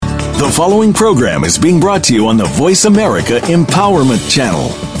following program is being brought to you on the Voice America Empowerment Channel.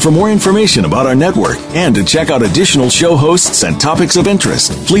 For more information about our network and to check out additional show hosts and topics of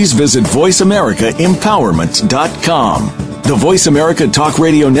interest, please visit voiceamericaempowerment.com. The Voice America Talk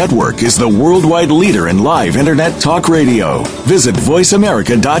Radio Network is the worldwide leader in live Internet talk radio. Visit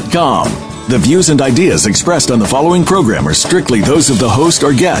voiceamerica.com. The views and ideas expressed on the following program are strictly those of the host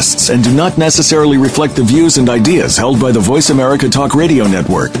or guests and do not necessarily reflect the views and ideas held by the Voice America Talk Radio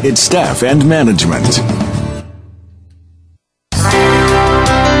Network, its staff, and management.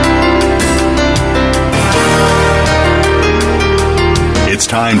 It's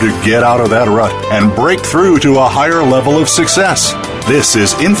time to get out of that rut and break through to a higher level of success. This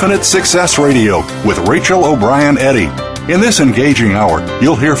is Infinite Success Radio with Rachel O'Brien Eddy. In this engaging hour,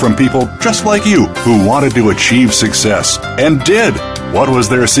 you'll hear from people just like you who wanted to achieve success and did. What was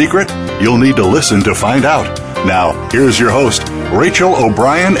their secret? You'll need to listen to find out. Now, here's your host, Rachel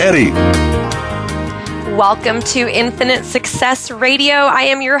O'Brien Eddy. Welcome to Infinite Success Radio. I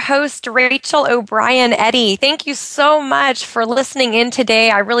am your host, Rachel O'Brien Eddy. Thank you so much for listening in today.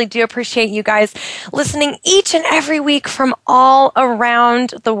 I really do appreciate you guys listening each and every week from all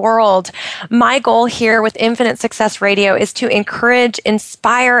around the world. My goal here with Infinite Success Radio is to encourage,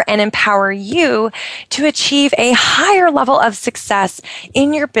 inspire, and empower you to achieve a higher level of success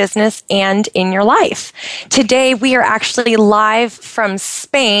in your business and in your life. Today, we are actually live from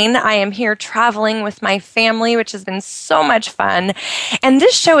Spain. I am here traveling with my family, which has been so much fun. And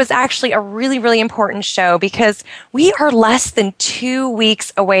this show is actually a really, really important show because we are less than 2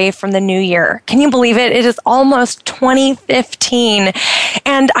 weeks away from the new year. Can you believe it? It is almost 2015.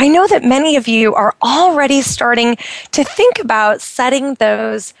 And I know that many of you are already starting to think about setting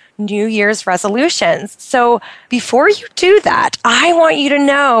those New Year's resolutions. So before you do that, I want you to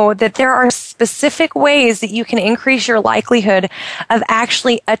know that there are specific ways that you can increase your likelihood of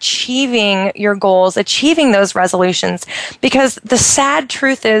actually achieving your goals, achieving those resolutions. Because the sad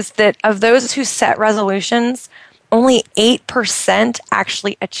truth is that of those who set resolutions, only 8%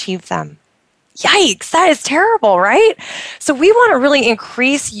 actually achieve them. Yikes, that is terrible, right? So we want to really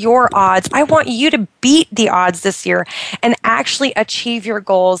increase your odds. I want you to beat the odds this year and actually achieve your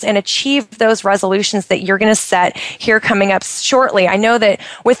goals and achieve those resolutions that you're going to set here coming up shortly. I know that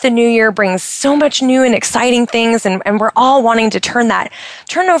with the new year brings so much new and exciting things, and we're all wanting to turn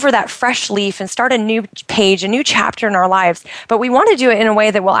over that fresh leaf and start a new page, a new chapter in our lives. But we want to do it in a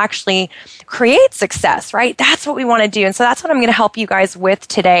way that will actually create success, right? That's what we want to do. And so that's what I'm going to help you guys with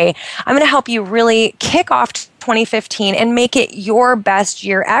today. I'm going to help you really kick off 2015 and make it your best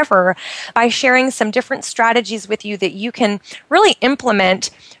year ever by sharing some different strategies with you that you can really implement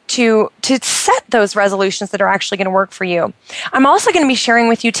to set those resolutions that are actually going to work for you. I'm also going to be sharing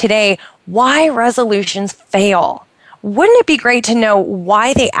with you today why resolutions fail. Wouldn't it be great to know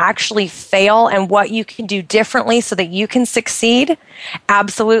why they actually fail and what you can do differently so that you can succeed?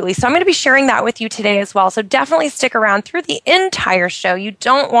 Absolutely. So I'm going to be sharing that with you today as well. So definitely stick around through the entire show. You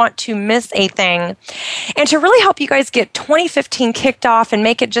don't want to miss a thing. And to really help you guys get 2015 kicked off and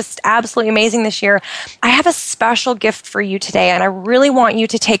make it just absolutely amazing this year, I have a special gift for you today. And I really want you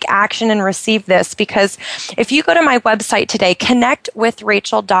to take action and receive this, because if you go to my website today,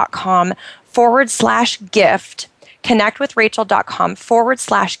 connectwithrachel.com/gift,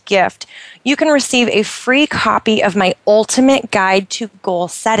 connectwithrachel.com/gift, you can receive a free copy of my ultimate guide to goal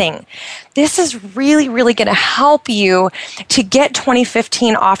setting. This is really, really going to help you to get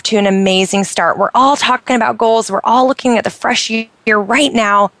 2015 off to an amazing start. We're all talking about goals. We're all looking at the fresh year right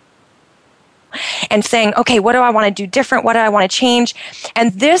now and saying, okay, what do I want to do different? What do I want to change?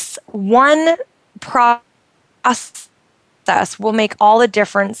 And this one process will make all the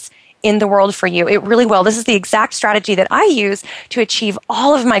difference in the world for you. It really will. This is the exact strategy that I use to achieve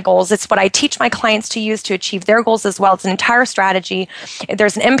all of my goals. It's what I teach my clients to use to achieve their goals as well. It's an entire strategy.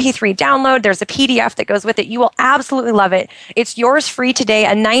 There's an MP3 download. There's a PDF that goes with it. You will absolutely love it. It's yours free today,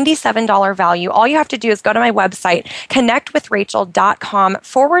 a $97 value. All you have to do is go to my website,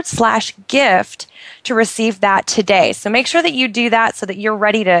 connectwithrachel.com/gift, to receive that today. So make sure that you do that so that you're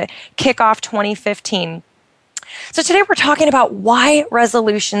ready to kick off 2015. So today we're talking about why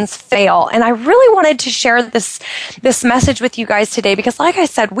resolutions fail. And I really wanted to share this message with you guys today because, like I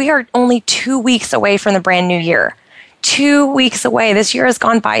said, we are only 2 weeks away from the brand new year. 2 weeks away. This year has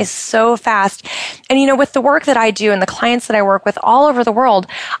gone by so fast. And with the work that I do and the clients that I work with all over the world,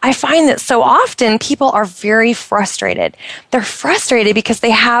 I find that so often people are very frustrated. They're frustrated because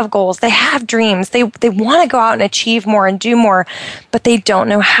they have goals, they have dreams, they want to go out and achieve more and do more, but they don't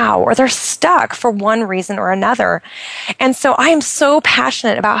know how, or they're stuck for one reason or another. And so I am so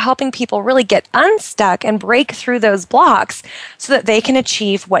passionate about helping people really get unstuck and break through those blocks so that they can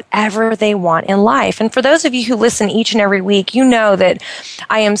achieve whatever they want in life. And for those of you who listen each and every week, you know that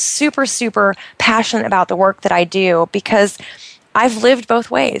I am super, super passionate about the work that I do because I've lived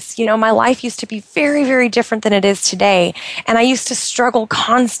both ways. My life used to be very, very different than it is today. And I used to struggle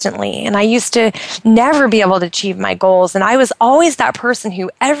constantly. And I used to never be able to achieve my goals. And I was always that person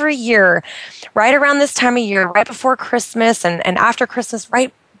who every year, right around this time of year, right before Christmas and after Christmas,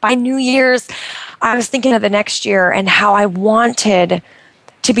 right by New Year's, I was thinking of the next year and how I wanted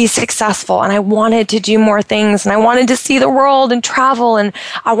to be successful, and I wanted to do more things, and I wanted to see the world and travel, and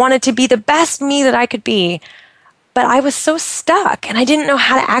I wanted to be the best me that I could be. But I was so stuck, and I didn't know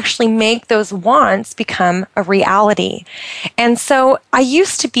how to actually make those wants become a reality. And so I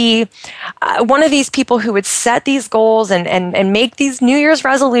used to be one of these people who would set these goals and make these New Year's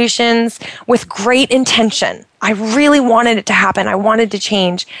resolutions with great intention. I really wanted it to happen. I wanted to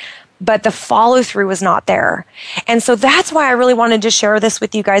change. But the follow through was not there. And so that's why I really wanted to share this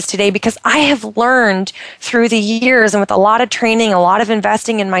with you guys today, because I have learned through the years and with a lot of training, a lot of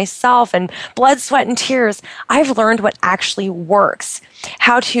investing in myself and blood, sweat, and tears, I've learned what actually works,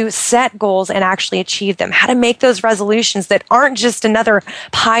 how to set goals and actually achieve them, how to make those resolutions that aren't just another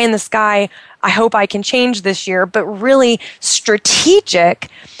pie in the sky, I hope I can change this year, but really strategic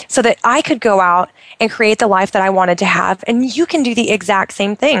so that I could go out and create the life that I wanted to have. And you can do the exact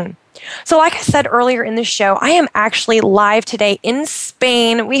same thing. So like I said earlier in the show, I am actually live today in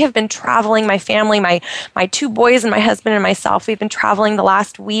Spain. We have been traveling, my family, my 2 boys and my husband and myself. We've been traveling the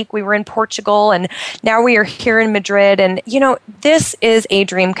last week. We were in Portugal and now we are here in Madrid. And this is a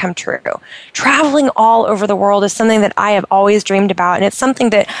dream come true. Traveling all over the world is something that I have always dreamed about. And it's something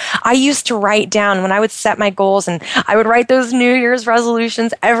that I used to write down when I would set my goals, and I would write those New Year's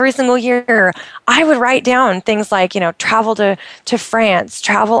resolutions every single year. I would write down things like, travel to France,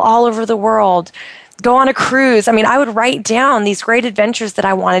 travel all over the world, go on a cruise. I would write down these great adventures that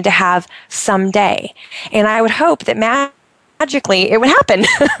I wanted to have someday. And I would hope that magically it would happen,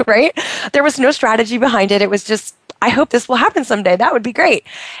 right? There was no strategy behind it. It was just, I hope this will happen someday. That would be great.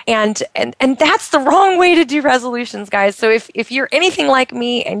 And that's the wrong way to do resolutions, guys. So if you're anything like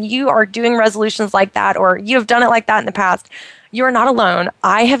me and you are doing resolutions like that, or you have done it like that in the past, you are not alone.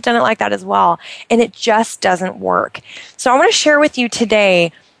 I have done it like that as well. And it just doesn't work. So I want to share with you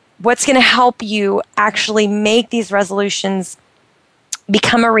today what's going to help you actually make these resolutions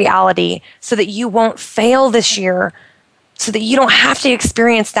become a reality so that you won't fail this year, so that you don't have to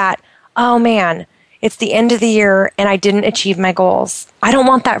experience that, oh man, it's the end of the year and I didn't achieve my goals. I don't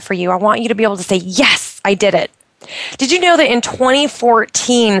want that for you. I want you to be able to say, yes, I did it. Did you know that in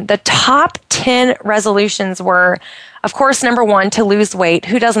 2014, the top 10 resolutions were, of course, number 1, to lose weight.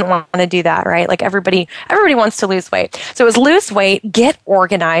 Who doesn't want to do that, right? Like everybody wants to lose weight. So it was lose weight, get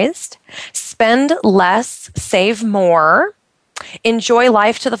organized, spend less, save more, enjoy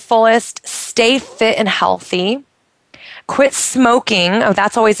life to the fullest, stay fit and healthy, quit smoking. Oh,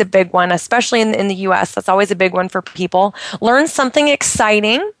 that's always a big one, especially in the US. That's always a big one for people. Learn something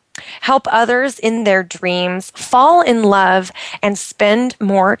exciting. Help others in their dreams, fall in love, and spend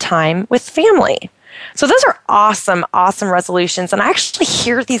more time with family. So those are awesome, awesome resolutions. And I actually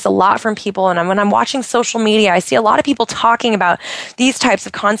hear these a lot from people. And when I'm watching social media, I see a lot of people talking about these types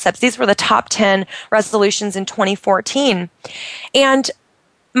of concepts. These were the top 10 resolutions in 2014. And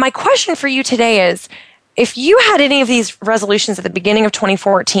my question for you today is, if you had any of these resolutions at the beginning of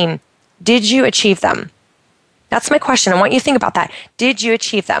 2014, did you achieve them? That's my question. I want you to think about that. Did you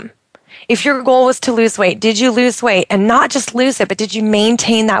achieve them? If your goal was to lose weight, did you lose weight? And not just lose it, but did you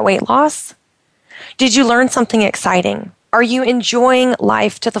maintain that weight loss? Did you learn something exciting? Are you enjoying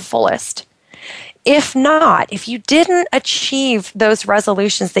life to the fullest? If not, if you didn't achieve those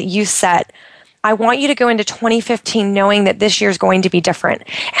resolutions that you set, I want you to go into 2015 knowing that this year is going to be different.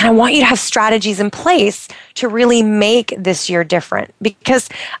 And I want you to have strategies in place to really make this year different, because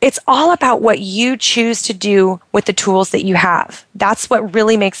it's all about what you choose to do with the tools that you have. That's what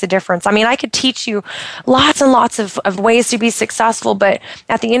really makes a difference. I could teach you lots and lots of ways to be successful, but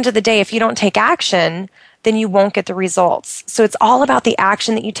at the end of the day, if you don't take action, then you won't get the results. So it's all about the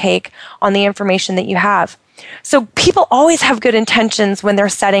action that you take on the information that you have. So people always have good intentions when they're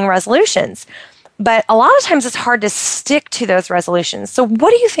setting resolutions, but a lot of times it's hard to stick to those resolutions. So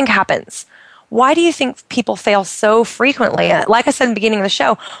what do you think happens? Why do you think people fail so frequently? Like I said in the beginning of the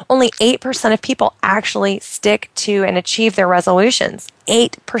show, only 8% of people actually stick to and achieve their resolutions.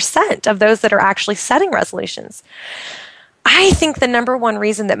 8% of those that are actually setting resolutions. I think the number one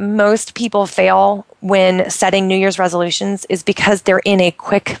reason that most people fail when setting New Year's resolutions is because they're in a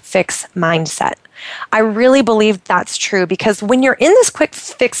quick fix mindset. I really believe that's true, because when you're in this quick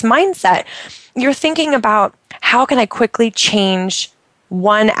fix mindset, you're thinking about, how can I quickly change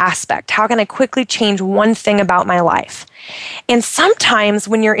one aspect? How can I quickly change one thing about my life? And sometimes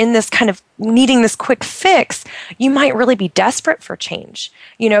when you're in this kind of needing this quick fix, you might really be desperate for change.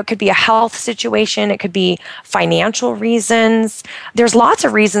 It could be a health situation. It could be financial reasons. There's lots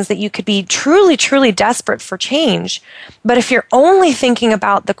of reasons that you could be truly, truly desperate for change. But if you're only thinking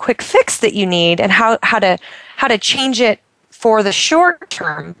about the quick fix that you need and how to change it for the short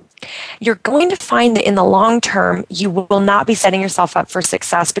term, you're going to find that in the long term, you will not be setting yourself up for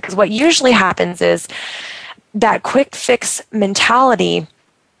success, because what usually happens is that quick fix mentality,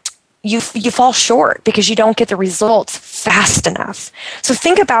 you fall short because you don't get the results fast enough. So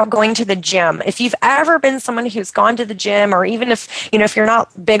think about going to the gym. If you've ever been someone who's gone to the gym, or even if you're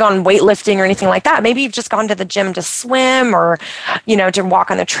not big on weightlifting or anything like that, maybe you've just gone to the gym to swim or, to walk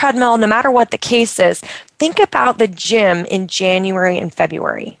on the treadmill, no matter what the case is, think about the gym in January and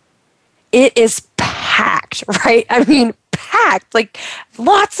February. It is packed, right? I mean, packed, like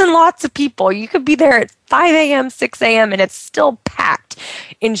lots and lots of people. You could be there at 5 a.m., 6 a.m., and it's still packed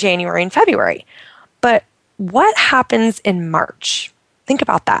in January and February. But what happens in March? Think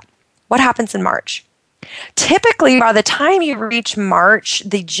about that. What happens in March? Typically, by the time you reach March,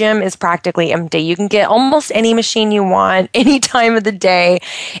 the gym is practically empty. You can get almost any machine you want, any time of the day.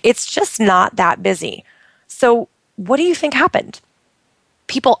 It's just not that busy. So what do you think happened?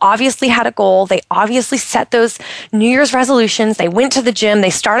 People obviously had a goal. They obviously set those New Year's resolutions. They went to the gym. They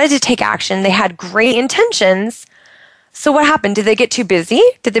started to take action. They had great intentions. So what happened? Did they get too busy?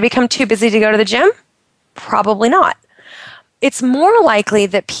 Did they become too busy to go to the gym? Probably not. It's more likely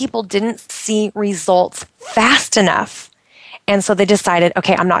that people didn't see results fast enough. And so they decided,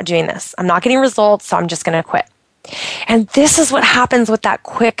 okay, I'm not doing this. I'm not getting results, so I'm just going to quit. And this is what happens with that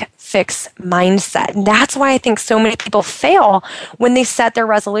quick fix mindset. And that's why I think so many people fail when they set their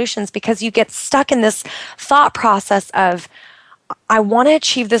resolutions, because you get stuck in this thought process of, I want to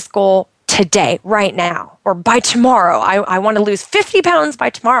achieve this goal today, right now, or by tomorrow. I want to lose 50 pounds by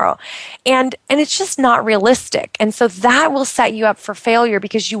tomorrow. And it's just not realistic. And so that will set you up for failure,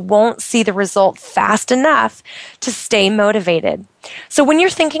 because you won't see the result fast enough to stay motivated. So when you're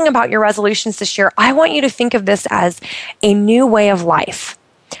thinking about your resolutions this year, I want you to think of this as a new way of life.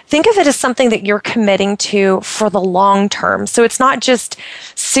 Think of it as something that you're committing to for the long term. So it's not just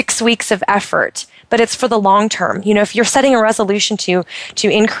 6 weeks of effort, but it's for the long term. If you're setting a resolution to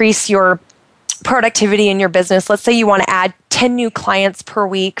increase your productivity in your business, let's say you want to add 10 new clients per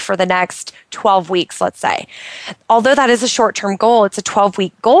week for the next 12 weeks, let's say. Although that is a short-term goal, it's a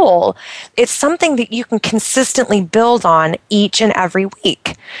 12-week goal, it's something that you can consistently build on each and every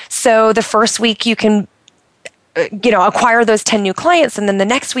week. So the first week you can acquire those 10 new clients. And then the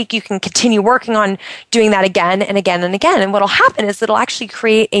next week you can continue working on doing that again and again and again. And what'll happen is it'll actually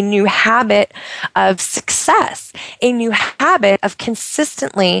create a new habit of success, a new habit of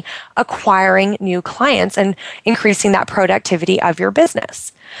consistently acquiring new clients and increasing that productivity of your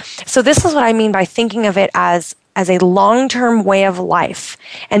business. So this is what I mean by thinking of it as a long-term way of life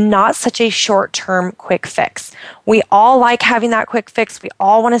and not such a short-term quick fix. We all like having that quick fix. We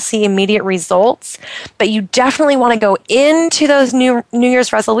all want to see immediate results, but you definitely want to go into those New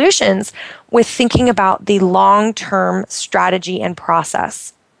Year's resolutions with thinking about the long-term strategy and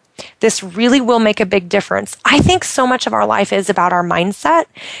process. This really will make a big difference. I think so much of our life is about our mindset.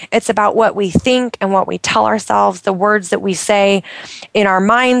 It's about what we think and what we tell ourselves, the words that we say in our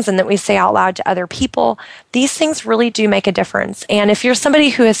minds and that we say out loud to other people. These things really do make a difference. And if you're somebody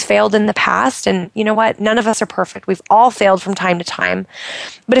who has failed in the past, and you know what, none of us are perfect. We've all failed from time to time.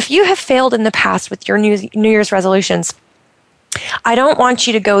 But if you have failed in the past with your New Year's resolutions, I don't want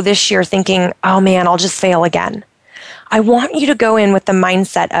you to go this year thinking, oh man, I'll just fail again. I want you to go in with the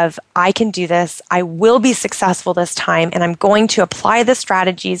mindset of, I can do this, I will be successful this time, and I'm going to apply the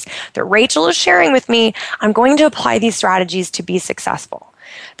strategies that Rachel is sharing with me. I'm going to apply these strategies to be successful.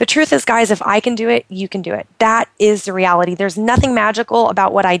 The truth is, guys, if I can do it, you can do it. That is the reality. There's nothing magical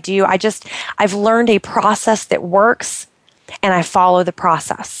about what I do. I've learned a process that works, and I follow the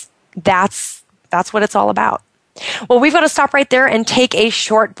process. That's what it's all about. Well, we've got to stop right there and take a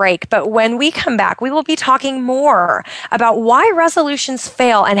short break. But when we come back, we will be talking more about why resolutions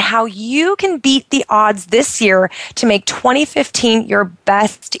fail and how you can beat the odds this year to make 2015 your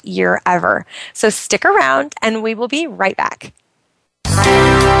best year ever. So stick around and we will be right back.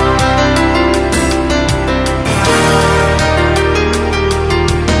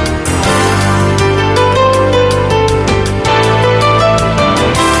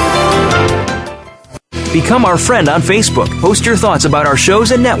 Become our friend on Facebook. Post your thoughts about our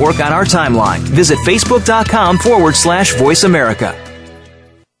shows and network on our timeline. Visit facebook.com/Voice America.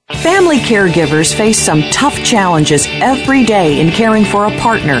 Family caregivers face some tough challenges every day in caring for a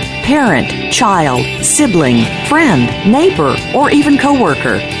partner, parent, child, sibling, friend, neighbor, or even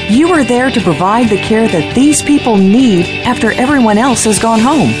coworker. You are there to provide the care that these people need after everyone else has gone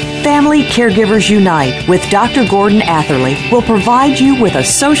home. Family Caregivers Unite with Dr. Gordon Atherley will provide you with a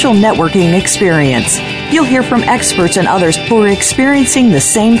social networking experience. You'll hear from experts and others who are experiencing the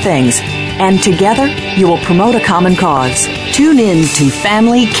same things, and together you will promote a common cause. Tune in to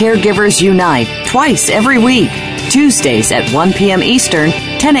Family Caregivers Unite twice every week, Tuesdays at 1 p.m. Eastern,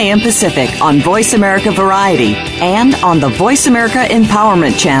 10 a.m. Pacific on Voice America Variety, and on the Voice America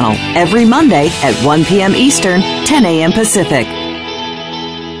Empowerment Channel every Monday at 1 p.m. Eastern, 10 a.m. Pacific.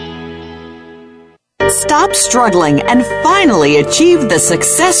 Stop struggling and finally achieve the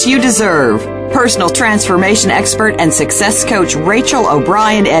success you deserve. Personal transformation expert and success coach Rachel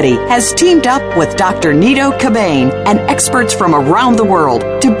O'Brien Eddy has teamed up with Dr. Nido Qubein and experts from around the world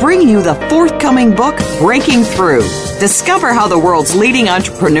to bring you the forthcoming book, Breaking Through. Discover how the world's leading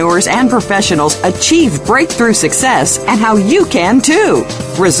entrepreneurs and professionals achieve breakthrough success and how you can too.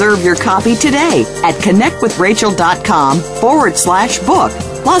 Reserve your copy today at connectwithrachel.com/book.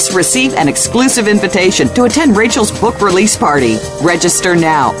 Plus, receive an exclusive invitation to attend Rachel's book release party. Register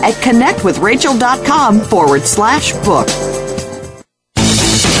now at connectwithrachel.com/book.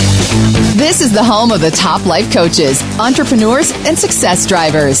 This is the home of the top life coaches, entrepreneurs, and success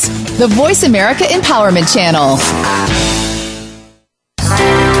drivers. The Voice America Empowerment Channel.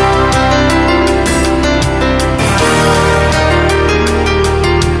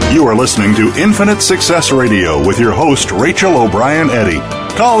 You are listening to Infinite Success Radio with your host, Rachel O'Brien Eddy.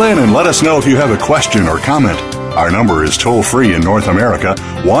 Call in and let us know if you have a question or comment. Our number is toll-free in North America,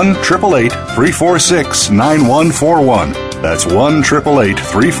 1-888-346-9141. That's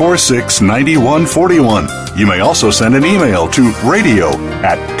 1-888-346-9141. You may also send an email to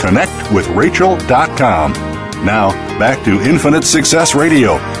radio@connectwithrachel.com. Now, back to Infinite Success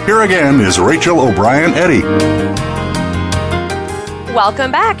Radio. Here again is Rachel O'Brien Eddy.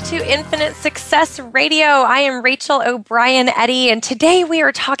 Welcome back to Infinite Success Radio. I am Rachel O'Brien Eddy, and today we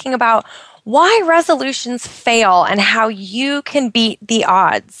are talking about why resolutions fail and how you can beat the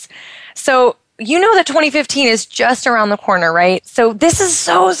odds. So, you know that 2015 is just around the corner, right? So this is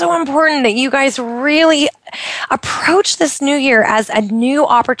so important that you guys really approach this new year as a new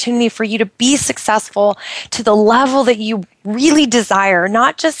opportunity for you to be successful to the level that you really desire,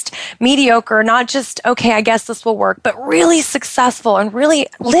 not just mediocre, not just, okay, I guess this will work, but really successful and really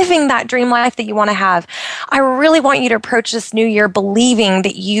living that dream life that you want to have. I really want you to approach this new year believing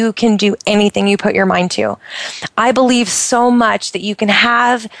that you can do anything you put your mind to. I believe so much that you can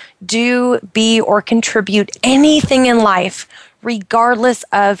have, do, be, or contribute anything in life regardless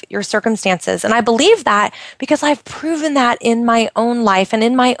of your circumstances. And I believe that because I've proven that in my own life and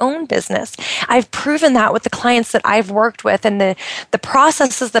in my own business. I've proven that with the clients that I've worked with, and the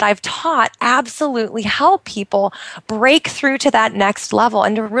processes that I've taught absolutely help people break through to that next level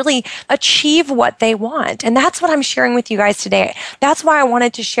and to really achieve what they want. And that's what I'm sharing with you guys today. That's why I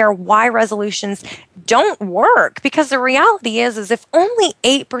wanted to share why resolutions don't work, because the reality is if only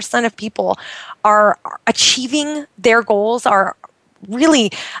 8% of people are achieving their goals, are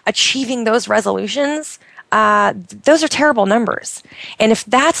really achieving those resolutions, those are terrible numbers. And if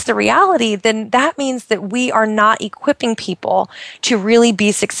that's the reality, then that means that we are not equipping people to really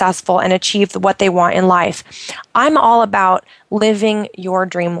be successful and achieve what they want in life. I'm all about living your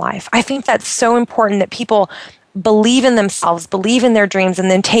dream life. I think that's so important that people believe in themselves, believe in their dreams, and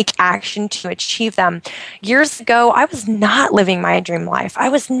then take action to achieve them. Years ago, I was not living my dream life. I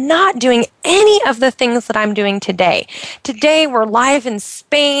was not doing any of the things that I'm doing today. Today, we're live in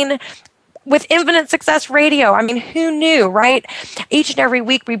Spain with Infinite Success Radio. I mean, who knew, right? Each and every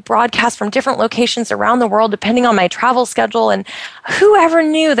week we broadcast from different locations around the world depending on my travel schedule, and whoever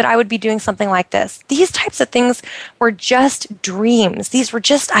knew that I would be doing something like this? These types of things were just dreams. These were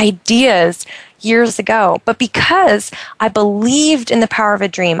just ideas years ago. But because I believed in the power of a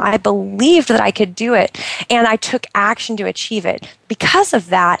dream, I believed that I could do it, and I took action to achieve it. Because of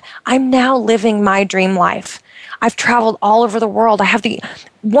that, I'm now living my dream life. I've traveled all over the world. I have the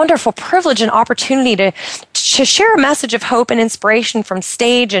wonderful privilege and opportunity to share a message of hope and inspiration from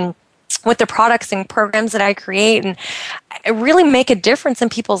stage and with the products and programs that I create, and really make a difference in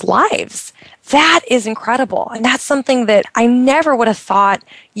people's lives. That is incredible. And that's something that I never would have thought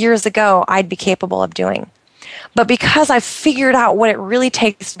years ago I'd be capable of doing. But because I've figured out what it really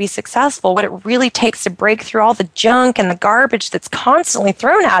takes to be successful, what it really takes to break through all the junk and the garbage that's constantly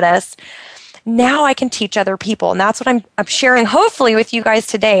thrown at us, now I can teach other people. And that's what I'm sharing, hopefully, with you guys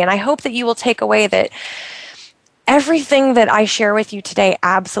today. And I hope that you will take away that everything that I share with you today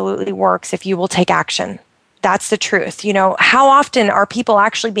absolutely works if you will take action. That's the truth. You know, how often are people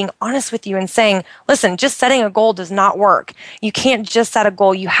actually being honest with you and saying, listen, just setting a goal does not work. You can't just set a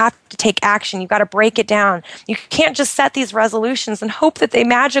goal. You have to take action. You got to break it down. You can't just set these resolutions and hope that they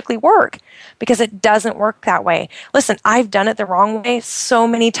magically work, because it doesn't work that way. Listen, I've done it the wrong way so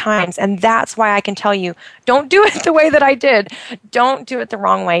many times, and that's why I can tell you, don't do it the way that I did. Don't do it the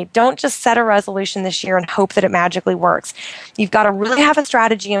wrong way. Don't just set a resolution this year and hope that it magically works. You've got to really have a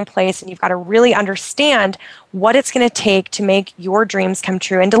strategy in place, and you've got to really understand what it's going to take to make your dreams come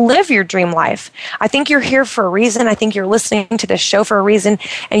true and to live your dream life. I think you're here for a reason. I think you're listening to this show for a reason,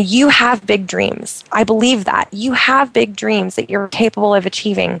 and you have big dreams. I believe that. You have big dreams that you're capable of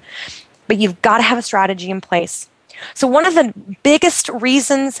achieving, but you've got to have a strategy in place. So one of the biggest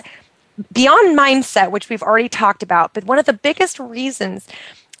reasons, beyond mindset, which we've already talked about, but one of the biggest reasons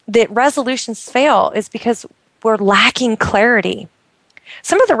that resolutions fail is because we're lacking clarity.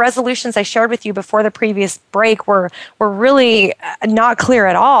 Some of the resolutions I shared with you before the previous break were really not clear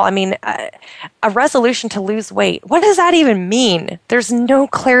at all. I mean, a resolution to lose weight. What does that even mean? There's no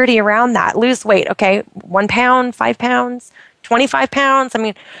clarity around that. Lose weight. Okay, 1 pound, 5 pounds, 25 pounds. I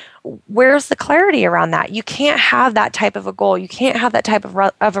mean, where's the clarity around that? You can't have that type of a goal. You can't have that type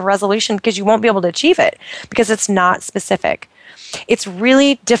of a resolution, because you won't be able to achieve it, because it's not specific. It's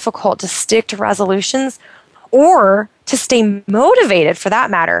really difficult to stick to resolutions, or to stay motivated, for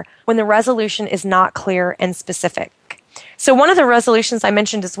that matter, when the resolution is not clear and specific. So one of the resolutions I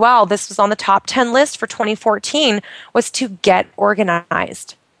mentioned as well, this was on the top 10 list for 2014, was to get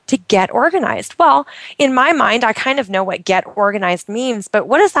organized. To get organized. Well, in my mind, I kind of know what get organized means, but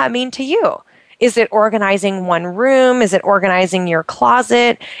what does that mean to you? Is it organizing one room? Is it organizing your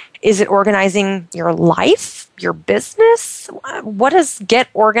closet? Is it organizing your life, your business? What does get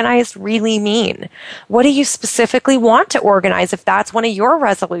organized really mean? What do you specifically want to organize if that's one of your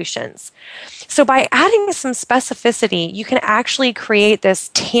resolutions? So by adding some specificity, you can actually create this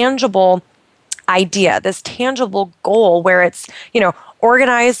tangible idea, this tangible goal where it's,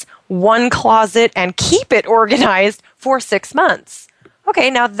 organize one closet and keep it organized for 6 months. Okay,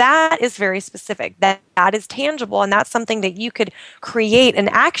 now that is very specific. That is tangible, and that's something that you could create an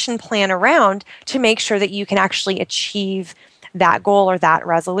action plan around to make sure that you can actually achieve that goal or that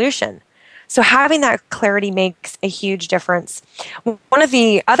resolution. So having that clarity makes a huge difference. One of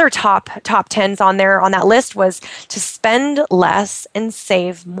the other top 10s on there on that list was to spend less and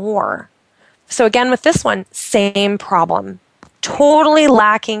save more. So again, with this one, same problem. Totally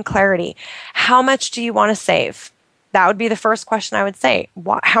lacking clarity. How much do you want to save? That would be the first question I would say.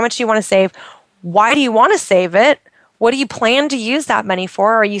 How much do you want to save? Why do you want to save it? What do you plan to use that money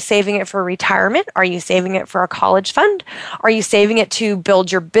for? Are you saving it for retirement? Are you saving it for a college fund? Are you saving it to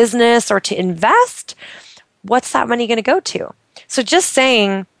build your business or to invest? What's that money going to go to? So just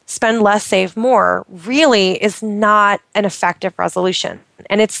saying spend less, save more really is not an effective resolution.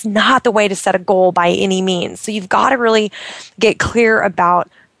 And it's not the way to set a goal by any means. So you've got to really get clear about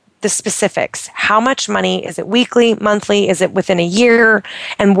the specifics. How much money? Is it weekly, monthly? Is it within a year?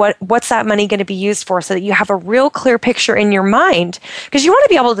 And what's that money going to be used for, so that you have a real clear picture in your mind? Because you want to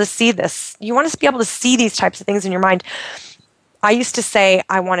be able to see this. You want to be able to see these types of things in your mind. I used to say,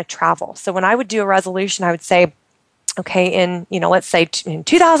 I want to travel. So when I would do a resolution, I would say, okay, let's say in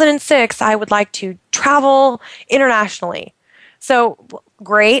 2006, I would like to travel internationally. So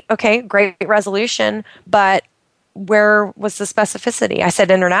great. Okay, great resolution. But where was the specificity? I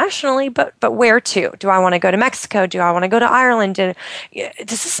said internationally, but where to? Do I want to go to Mexico? Do I want to go to Ireland? Does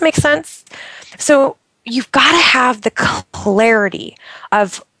this make sense? So you've got to have the clarity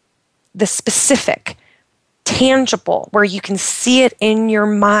of the specific, tangible, where you can see it in your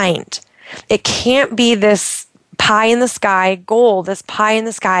mind. It can't be this pie in the sky goal, this pie in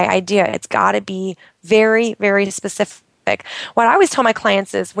the sky idea. It's got to be very, very specific. What I always tell my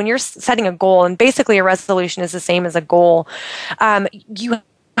clients is, when you're setting a goal, and basically a resolution is the same as a goal, you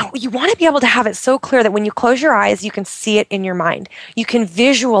you want to be able to have it so clear that when you close your eyes, you can see it in your mind. You can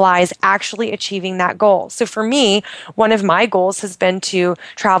visualize actually achieving that goal. So for me, one of my goals has been to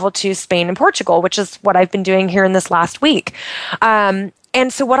travel to Spain and Portugal, which is what I've been doing here in this last week. And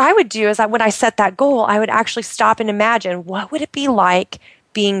so what I would do is that when I set that goal, I would actually stop and imagine, what would it be like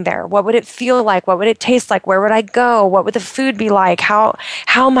being there? What would it feel like? What would it taste like? Where would I go? What would the food be like? How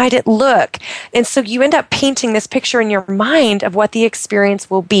might it look? And so you end up painting this picture in your mind of what the experience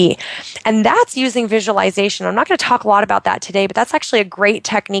will be. And that's using visualization. I'm not going to talk a lot about that today, but that's actually a great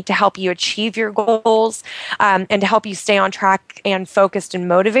technique to help you achieve your goals and to help you stay on track and focused and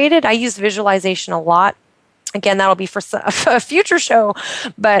motivated. I use visualization a lot. Again, that'll be for a future show,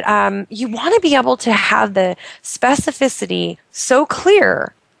 but you want to be able to have the specificity so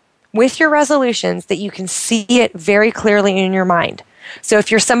clear with your resolutions that you can see it very clearly in your mind. So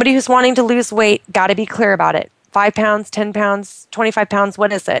if you're somebody who's wanting to lose weight, got to be clear about it. 5 pounds, 10 pounds, 25 pounds,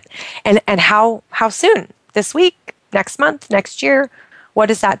 what is it? And how soon? This week, next month, next year?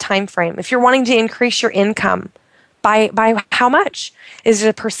 What is that time frame? If you're wanting to increase your income, by how much? Is it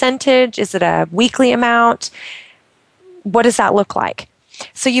a percentage? Is it a weekly amount? What does that look like?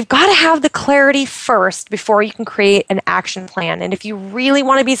 So you've got to have the clarity first before you can create an action plan. And if you really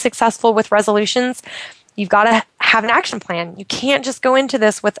want to be successful with resolutions, you've got to have an action plan. You can't just go into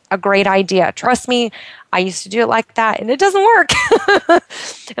this with a great idea. Trust me, I used to do it like that, and it doesn't work.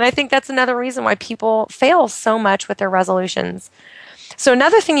 And I think that's another reason why people fail so much with their resolutions. So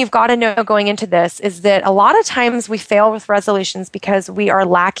another thing you've got to know going into this is that a lot of times we fail with resolutions because we are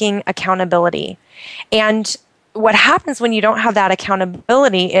lacking accountability. And what happens when you don't have that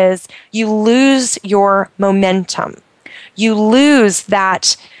accountability is you lose your momentum. You lose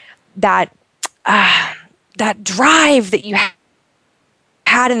that drive that you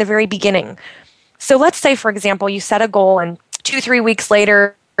had in the very beginning. So let's say, for example, you set a goal and 2-3 weeks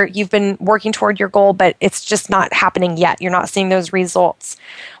later, you've been working toward your goal, but it's just not happening yet. You're not seeing those results.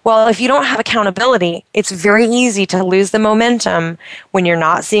 Well, if you don't have accountability, it's very easy to lose the momentum when you're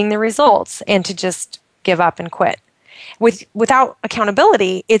not seeing the results and to just give up and quit. Without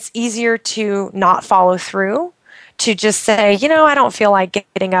accountability, it's easier to not follow through, to just say, I don't feel like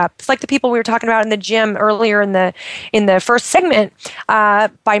getting up. It's like the people we were talking about in the gym earlier in the first segment.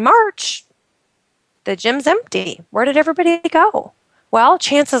 By March, the gym's empty. Where did everybody go? Well,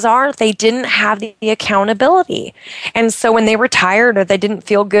 chances are they didn't have the accountability. And so when they were tired or they didn't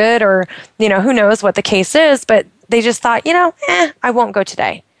feel good or, who knows what the case is, but they just thought, I won't go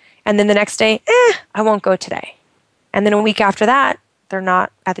today. And then the next day, I won't go today. And then a week after that, they're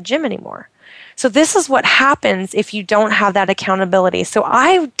not at the gym anymore. So this is what happens if you don't have that accountability. So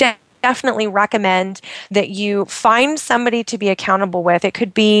I definitely recommend that you find somebody to be accountable with. It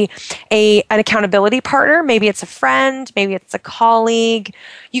could be an accountability partner. Maybe it's a friend. Maybe it's a colleague.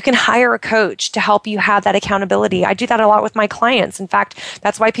 You can hire a coach to help you have that accountability. I do that a lot with my clients. In fact,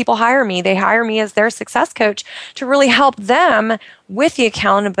 that's why people hire me. They hire me as their success coach to really help them with the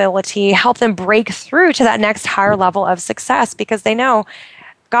accountability, help them break through to that next higher level of success because they know,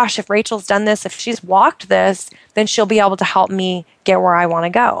 gosh, if Rachel's done this, if she's walked this, then she'll be able to help me get where I want to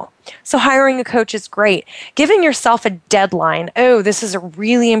go. So hiring a coach is great. Giving yourself a deadline. Oh, this is a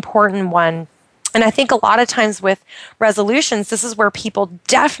really important one. And I think a lot of times with resolutions, this is where people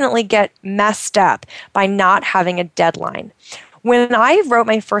definitely get messed up by not having a deadline. When I wrote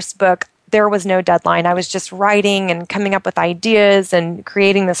my first book, there was no deadline. I was just writing and coming up with ideas and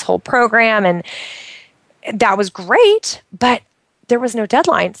creating this whole program. And that was great, but there was no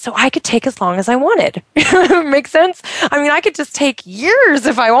deadline, so I could take as long as I wanted. Make sense? I mean, I could just take years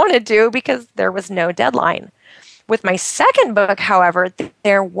if I wanted to because there was no deadline. With my second book, however,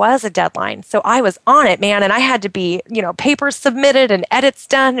 there was a deadline. So I was on it, man, and I had to be, papers submitted and edits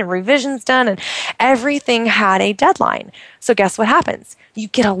done and revisions done, and everything had a deadline. So guess what happens? You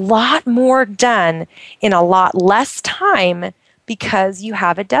get a lot more done in a lot less time because you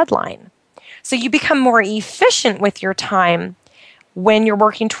have a deadline. So you become more efficient with your time when you're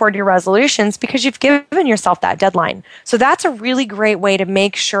working toward your resolutions because you've given yourself that deadline. So that's a really great way to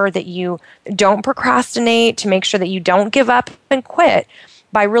make sure that you don't procrastinate, to make sure that you don't give up and quit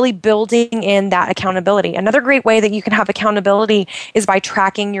by really building in that accountability. Another great way that you can have accountability is by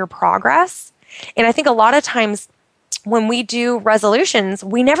tracking your progress. And I think a lot of times when we do resolutions,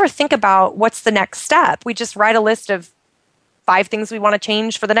 we never think about what's the next step. We just write a list of 5 things we want to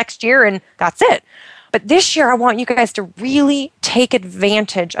change for the next year and that's it. But this year, I want you guys to really take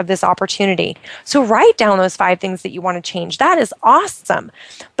advantage of this opportunity. So write down those 5 things that you want to change. That is awesome.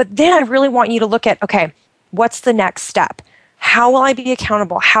 But then I really want you to look at, okay, what's the next step? How will I be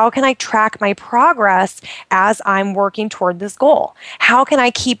accountable? How can I track my progress as I'm working toward this goal? How can I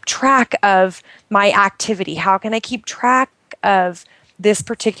keep track of my activity? How can I keep track of this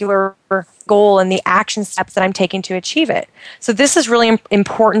particular goal and the action steps that I'm taking to achieve it? So this is really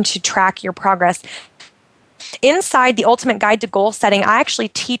important to track your progress. Inside the Ultimate Guide to Goal Setting, I actually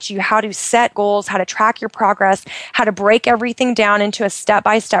teach you how to set goals, how to track your progress, how to break everything down into a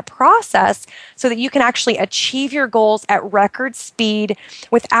step-by-step process so that you can actually achieve your goals at record speed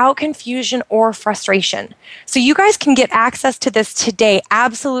without confusion or frustration. So you guys can get access to this today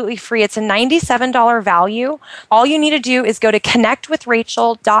absolutely free. It's a $97 value. All you need to do is go to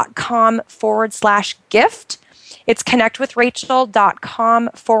connectwithrachel.com/gift. It's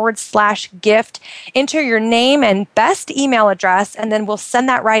connectwithrachel.com/gift. Enter your name and best email address, and then we'll send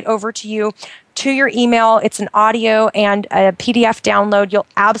that right over to you to your email. It's an audio and a PDF download. You'll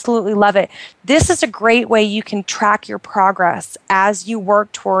absolutely love it. This is a great way you can track your progress as you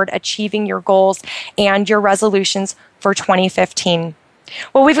work toward achieving your goals and your resolutions for 2015.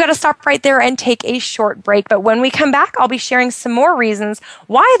 Well, we've got to stop right there and take a short break. But when we come back, I'll be sharing some more reasons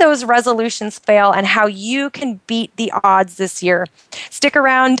why those resolutions fail and how you can beat the odds this year. Stick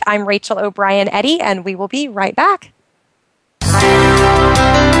around. I'm Rachel O'Brien Eddy, and we will be right back.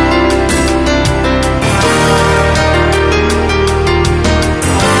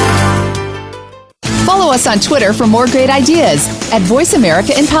 Follow us on Twitter for more great ideas at Voice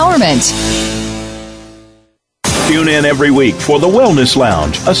America Empowerment. Tune in every week for The Wellness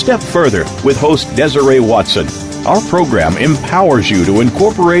Lounge, A Step Further, with host Desiree Watson. Our program empowers you to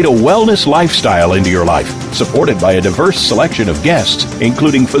incorporate a wellness lifestyle into your life, supported by a diverse selection of guests,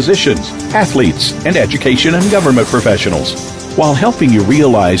 including physicians, athletes, and education and government professionals. While helping you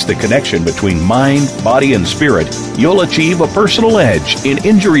realize the connection between mind, body, and spirit, you'll achieve a personal edge in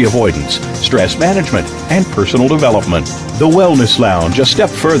injury avoidance, stress management, and personal development. The Wellness Lounge, A Step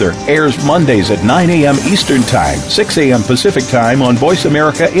Further, airs Mondays at 9 a.m. Eastern Time, 6 a.m. Pacific Time on Voice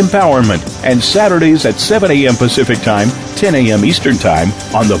America Empowerment, and Saturdays at 7 a.m. Pacific Time, 10 a.m. Eastern Time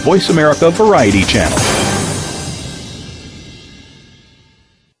on the Voice America Variety Channel.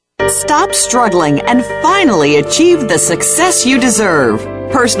 Stop struggling and finally achieve the success you deserve.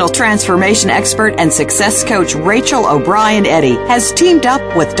 Personal transformation expert and success coach Rachel O'Brien Eddy has teamed up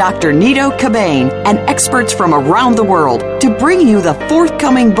with Dr. Nido Qubein and experts from around the world to bring you the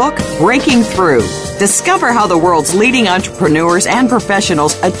forthcoming book, Breaking Through. Discover how the world's leading entrepreneurs and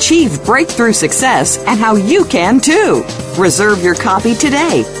professionals achieve breakthrough success and how you can too. Reserve your copy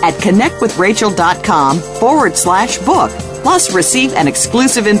today at connectwithrachel.com/book. Plus, receive an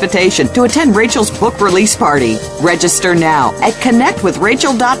exclusive invitation to attend Rachel's book release party. Register now at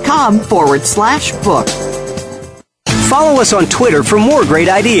connectwithrachel.com/book. Follow us on Twitter for more great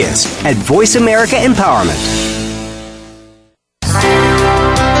ideas at Voice America Empowerment.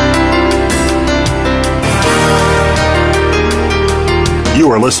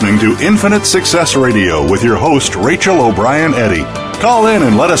 You are listening to Infinite Success Radio with your host, Rachel O'Brien Eddy. Call in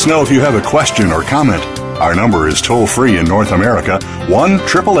and let us know if you have a question or comment. Our number is toll-free in North America,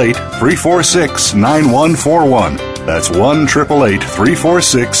 1-888-346-9141. That's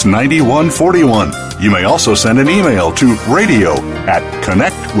 1-888-346-9141. You may also send an email to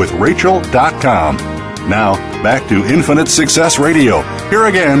radio@connectwithrachel.com. Now, back to Infinite Success Radio. Here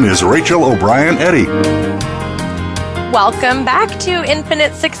again is Rachel O'Brien Eddy. Welcome back to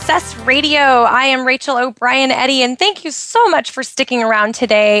Infinite Success Radio. I am Rachel O'Brien Eddy, and thank you so much for sticking around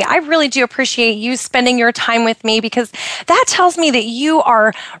today. I really do appreciate you spending your time with me because that tells me that you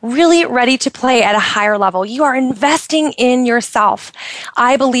are really ready to play at a higher level. You are investing in yourself.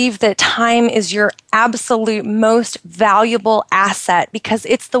 I believe that time is your absolute most valuable asset because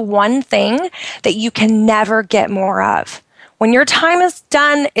it's the one thing that you can never get more of. When your time is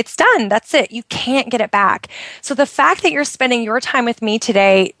done, it's done. That's it. You can't get it back. So the fact that you're spending your time with me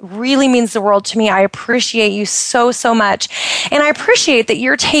today really means the world to me. I appreciate you so, so much. And I appreciate that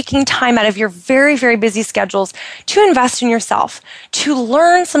you're taking time out of your very, very busy schedules to invest in yourself, to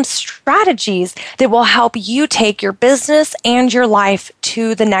learn some strategies that will help you take your business and your life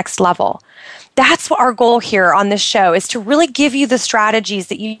to the next level. That's what our goal here on this show is, to really give you the strategies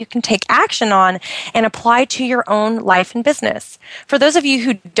that you can take action on and apply to your own life and business. For those of you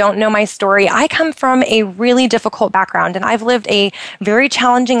who don't know my story, I come from a really difficult background and I've lived a very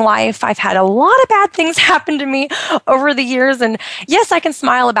challenging life. I've had a lot of bad things happen to me over the years, and yes, I can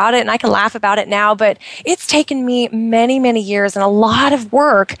smile about it and I can laugh about it now, but it's taken me many, many years and a lot of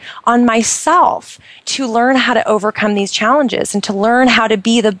work on myself to learn how to overcome these challenges and to learn how to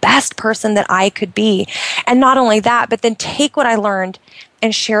be the best person that I could be. And not only that, but then take what I learned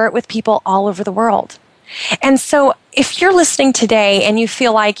and share it with people all over the world. And so if you're listening today and you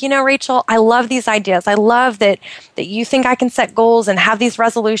feel like, Rachel, I love these ideas. I love that you think I can set goals and have these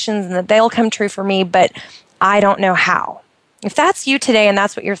resolutions and that they'll come true for me, but I don't know how. If that's you today and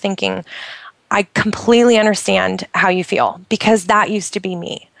that's what you're thinking, I completely understand how you feel, because that used to be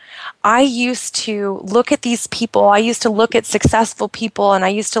me. I used to look at these people. I used to look at successful people, and I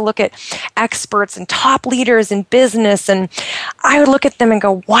used to look at experts and top leaders in business, and I would look at them and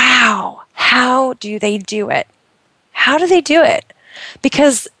go, wow, how do they do it? How do they do it?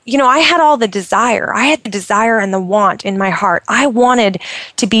 Because, I had all the desire. I had the desire and the want in my heart. I wanted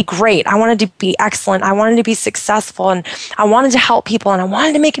to be great. I wanted to be excellent. I wanted to be successful, and I wanted to help people, and I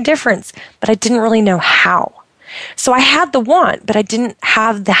wanted to make a difference, but I didn't really know how. So I had the want, but I didn't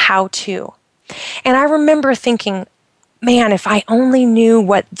have the how-to. And I remember thinking, man, if I only knew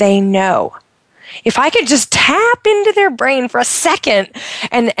what they know, if I could just tap into their brain for a second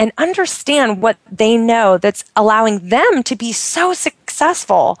and understand what they know that's allowing them to be so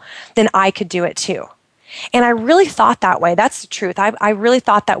successful, then I could do it too. And I really thought that way. That's the truth. I really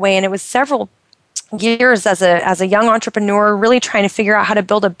thought that way. And it was several years as a young entrepreneur, really trying to figure out how to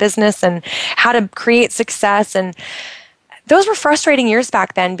build a business and how to create success. And those were frustrating years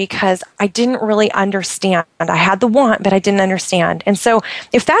back then because I didn't really understand. I had the want, but I didn't understand. And so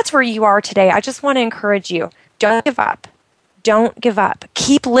if that's where you are today, I just want to encourage you, don't give up. Don't give up.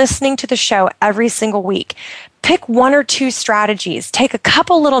 Keep listening to the show every single week. Pick one or two strategies. Take a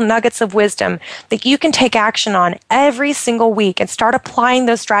couple little nuggets of wisdom that you can take action on every single week and start applying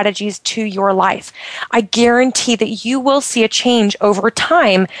those strategies to your life. I guarantee that you will see a change over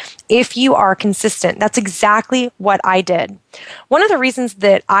time if you are consistent. That's exactly what I did. One of the reasons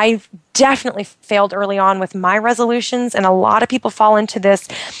that I definitely failed early on with my resolutions, and a lot of people fall into this,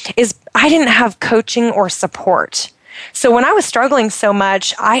 is I didn't have coaching or support. So when I was struggling so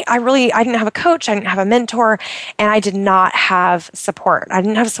much, I didn't have a coach, I didn't have a mentor, and I did not have support. I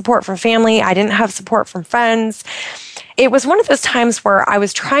didn't have support from family. I didn't have support from friends. It was one of those times where I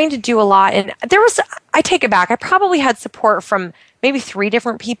was trying to do a lot, and I take it back, I probably had support from maybe 3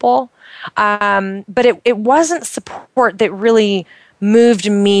 different people, but it wasn't support that really moved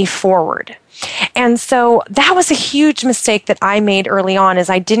me forward. And so that was a huge mistake that I made early on, is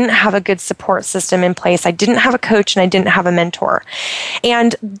I didn't have a good support system in place. I didn't have a coach and I didn't have a mentor.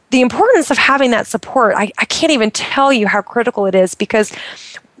 And the importance of having that support, I can't even tell you how critical it is, because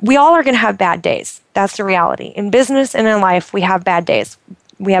we all are going to have bad days. That's the reality. In business and in life, we have bad days.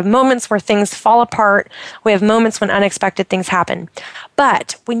 We have moments where things fall apart. We have moments when unexpected things happen.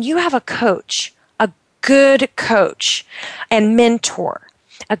 But when you have a coach, a good coach and mentor,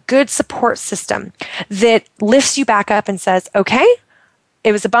 a good support system that lifts you back up and says, okay,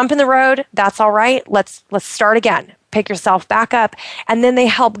 it was a bump in the road. That's all right. Let's start again. Pick yourself back up. And then they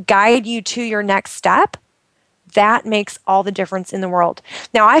help guide you to your next step. That makes all the difference in the world.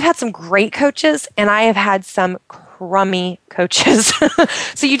 Now, I've had some great coaches and I have had some crummy coaches.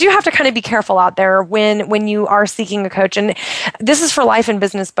 So you do have to kind of be careful out there when you are seeking a coach. And this is for life and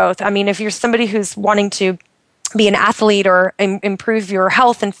business both. I mean, if you're somebody who's wanting to be an athlete or improve your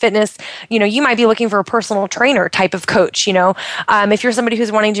health and fitness, you might be looking for a personal trainer type of coach. If you're somebody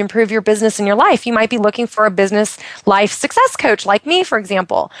who's wanting to improve your business and your life, you might be looking for a business life success coach like me, for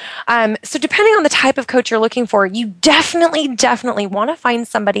example. So depending on the type of coach you're looking for, you definitely want to find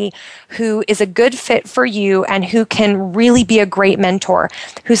somebody who is a good fit for you and who can really be a great mentor,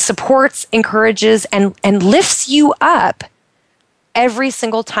 who supports, encourages, and lifts you up every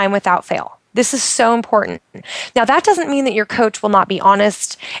single time without fail. This is so important. Now, that doesn't mean that your coach will not be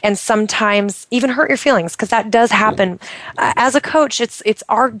honest and sometimes even hurt your feelings, because that does happen. As a coach, it's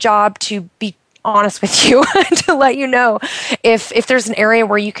our job to be honest with you, to let you know if there's an area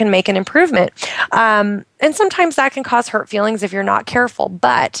where you can make an improvement. And sometimes that can cause hurt feelings if you're not careful.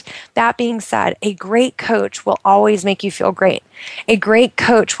 But that being said, a great coach will always make you feel great. A great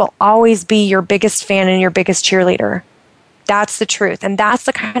coach will always be your biggest fan and your biggest cheerleader. That's the truth. And that's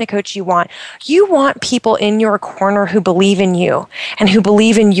the kind of coach you want. You want people in your corner who believe in you and who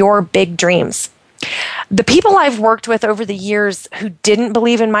believe in your big dreams. The people I've worked with over the years who didn't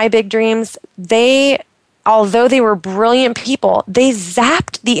believe in my big dreams, although they were brilliant people, they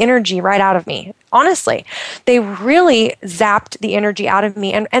zapped the energy right out of me. Honestly, they really zapped the energy out of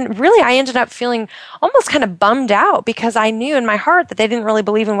me. And really, I ended up feeling almost kind of bummed out because I knew in my heart that they didn't really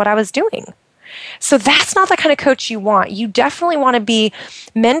believe in what I was doing. So that's not the kind of coach you want. You definitely want to be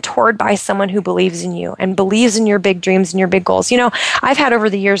mentored by someone who believes in you and believes in your big dreams and your big goals. I've had over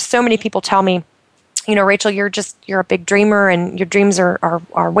the years so many people tell me, Rachel, you're a big dreamer and your dreams are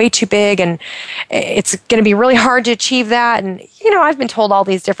way too big and it's going to be really hard to achieve that. And, I've been told all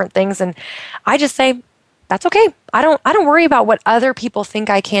these different things. And I just say, that's okay. I don't worry about what other people think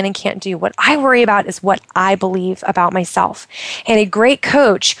I can and can't do. What I worry about is what I believe about myself. And a great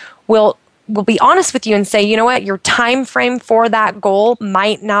coach will be honest with you and say, you know what, your time frame for that goal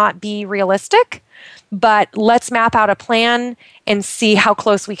might not be realistic, but let's map out a plan and see how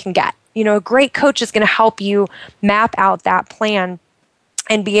close we can get. You know, a great coach is going to help you map out that plan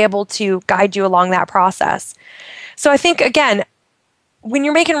and be able to guide you along that process. So I think, again, when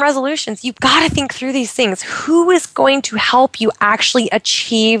you're making resolutions, you've got to think through these things. Who is going to help you actually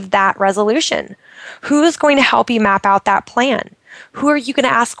achieve that resolution? Who is going to help you map out that plan? Who are you going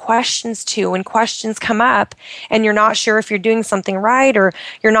to ask questions to when questions come up and you're not sure if you're doing something right or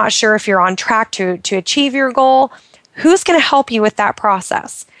you're not sure if you're on track to achieve your goal? Who's going to help you with that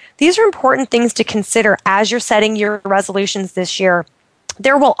process? These are important things to consider as you're setting your resolutions this year.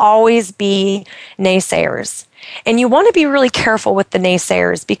 There will always be naysayers. And you want to be really careful with the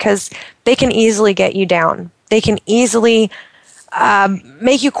naysayers because they can easily get you down. They can easily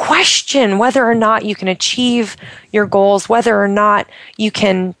make you question whether or not you can achieve your goals, whether or not you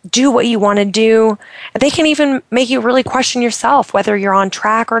can do what you want to do. They can even make you really question yourself, whether you're on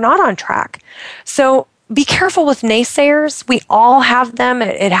track or not on track. So be careful with naysayers. We all have them.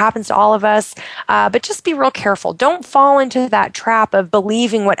 It happens to all of us. But just be real careful. Don't fall into that trap of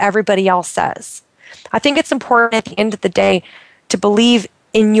believing what everybody else says. I think it's important at the end of the day to believe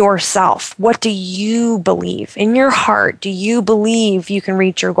in yourself. What do you believe? In your heart, do you believe you can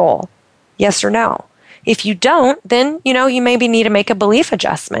reach your goal? Yes or no? If you don't, then, you maybe need to make a belief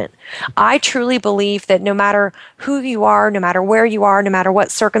adjustment. I truly believe that no matter who you are, no matter where you are, no matter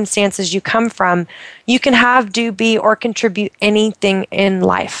what circumstances you come from, you can have, do, be, or contribute anything in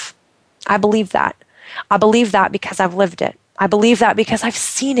life. I believe that. I believe that because I've lived it. I believe that because I've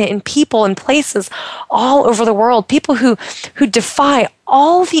seen it in people and places all over the world, people who defy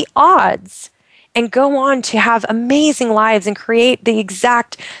all the odds and go on to have amazing lives and create the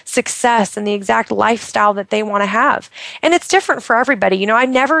exact success and the exact lifestyle that they want to have. And it's different for everybody. I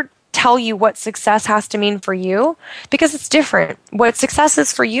never tell you what success has to mean for you because it's different. What success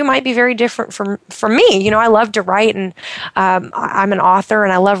is for you might be very different from me. I love to write and I'm an author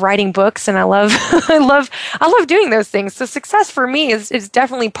and I love writing books and I love I love doing those things. So success for me is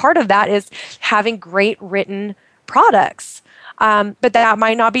definitely part of that is having great written products. But that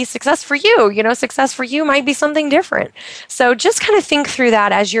might not be success for you. Success for you might be something different. So just kind of think through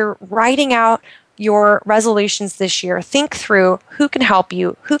that as you're writing out your resolutions this year. Think through who can help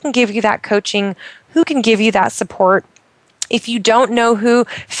you, who can give you that coaching, who can give you that support. If you don't know who,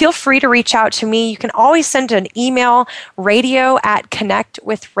 feel free to reach out to me. You can always send an email,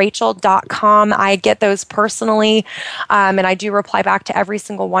 radio@connectwithrachel.com. I get those personally, and I do reply back to every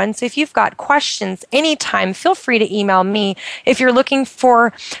single one. So if you've got questions anytime, feel free to email me. If you're looking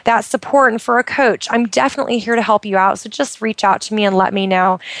for that support and for a coach, I'm definitely here to help you out. So just reach out to me and let me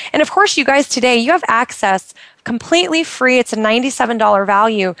know. And of course, you guys today, you have access completely free. It's a $97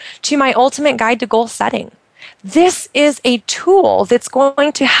 value to my ultimate guide to goal setting. This is a tool that's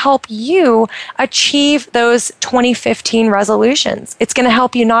going to help you achieve those 2015 resolutions. It's going to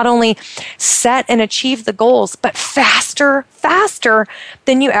help you not only set and achieve the goals, but faster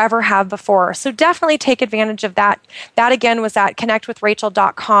than you ever have before. So definitely take advantage of that. That again was at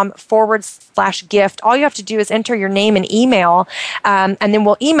connectwithrachel.com/gift. All you have to do is enter your name and email, and then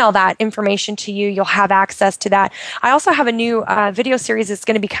we'll email that information to you. You'll have access to that. I also have a new video series that's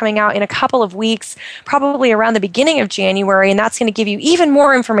going to be coming out in a couple of weeks, probably around the beginning of January, and that's going to give you even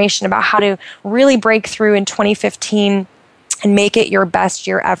more information about how to really break through in 2015 and make it your best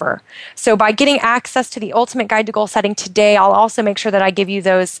year ever. So by getting access to the Ultimate Guide to Goal Setting today, I'll also make sure that I give you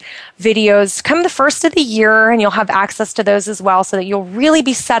those videos come the first of the year, and you'll have access to those as well so that you'll really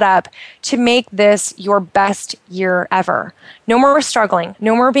be set up to make this your best year ever. No more struggling,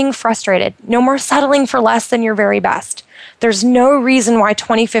 no more being frustrated, no more settling for less than your very best. There's no reason why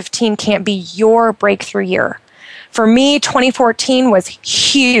 2015 can't be your breakthrough year. For me, 2014 was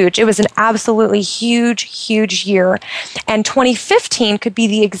huge. It was an absolutely huge year. And 2015 could be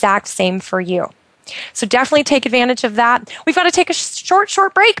the exact same for you. So definitely take advantage of that. We've got to take a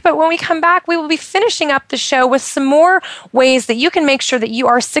short break, but when we come back, we will be finishing up the show with some more ways that you can make sure that you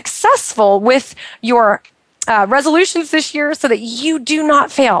are successful with your resolutions this year so that you do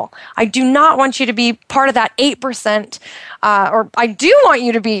not fail. I do not want you to be part of that 8%, I do want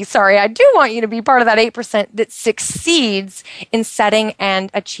you to be part of that 8% that succeeds in setting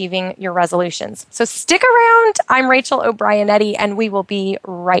and achieving your resolutions. So stick around. I'm Rachel O'Brien Eddy, and we will be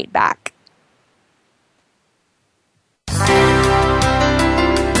right back.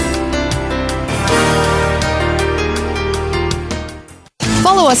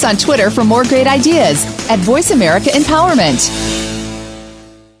 Follow us on Twitter for more great ideas at Voice America Empowerment.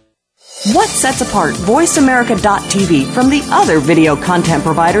 What sets apart VoiceAmerica.tv from the other video content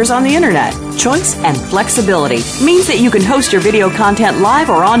providers on the Internet? Choice and flexibility means that you can host your video content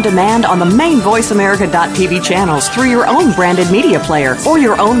live or on demand on the main VoiceAmerica.tv channels through your own branded media player or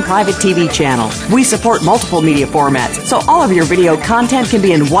your own private TV channel. We support multiple media formats, so all of your video content can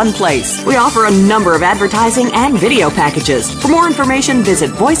be in one place. We offer a number of advertising and video packages. For more information, visit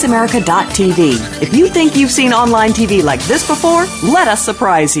VoiceAmerica.tv. If you think you've seen online TV like this before, let us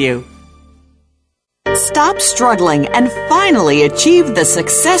surprise you. Stop struggling and finally achieve the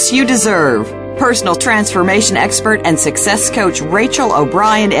success you deserve. Personal transformation expert and success coach Rachel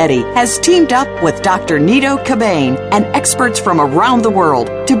O'Brien Eddy has teamed up with Dr. Nido Qubein and experts from around the world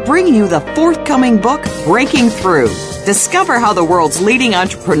to bring you the forthcoming book, Breaking Through. Discover how the world's leading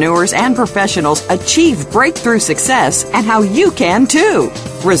entrepreneurs and professionals achieve breakthrough success and how you can too.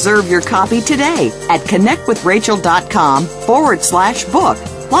 Reserve your copy today at connectwithrachel.com/book.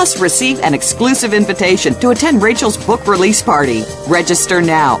 Plus, receive an exclusive invitation to attend Rachel's book release party. Register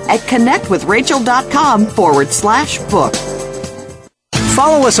now at connectwithrachel.com/book.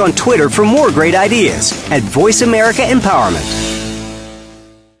 Follow us on Twitter for more great ideas at Voice America Empowerment.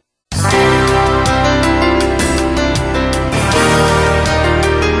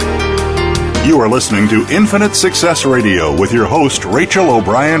 You are listening to Infinite Success Radio with your host, Rachel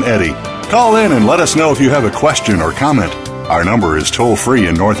O'Brien Eddy. Call in and let us know if you have a question or comment. Our number is toll-free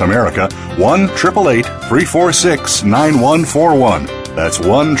in North America, 1-888-346-9141. That's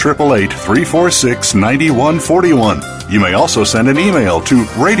 1-888-346-9141. You may also send an email to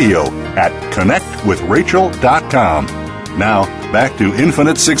radio@connectwithrachel.com. Now, back to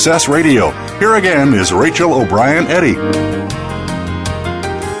Infinite Success Radio. Here again is Rachel O'Brien Eddy.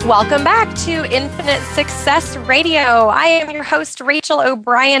 Welcome back to Infinite Success Radio. I am your host, Rachel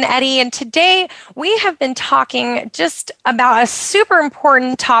O'Brien Eddy, and today we have been talking just about a super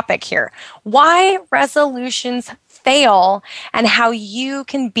important topic here: why resolutions fail and how you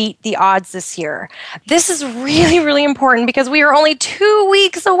can beat the odds this year. This is really, really important because we are only 2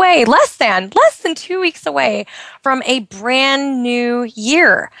 weeks away, less than 2 weeks away from a brand new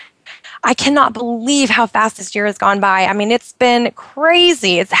year. I cannot believe how fast this year has gone by. I mean, it's been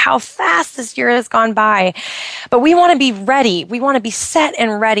crazy. It's how fast this year has gone by. But we want to be ready. We want to be set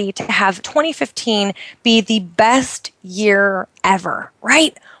and ready to have 2015 be the best year ever,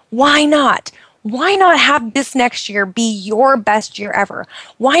 right? Why not? Why not have this next year be your best year ever?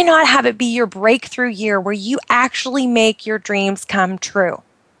 Why not have it be your breakthrough year where you actually make your dreams come true?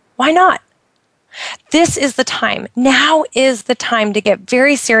 Why not? This is the time. Now is the time to get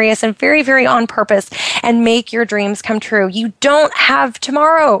very serious and very, very on purpose and make your dreams come true. You don't have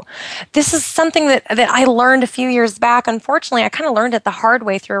tomorrow. This is something that I learned a few years back. Unfortunately, I kind of learned it the hard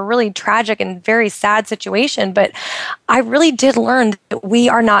way through a really tragic and very sad situation, but I really did learn that we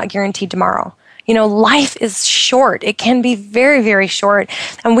are not guaranteed tomorrow. You know, life is short. It can be very, very short,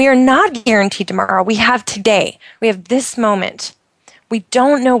 and we are not guaranteed tomorrow. We have today. We have this moment. We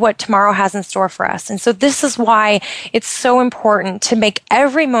don't know what tomorrow has in store for us. And so this is why it's so important to make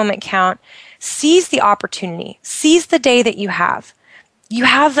every moment count. Seize the opportunity. Seize the day that you have. You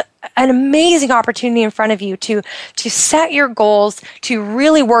have an amazing opportunity in front of you to set your goals, to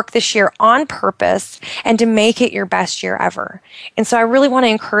really work this year on purpose, and to make it your best year ever. And so I really want to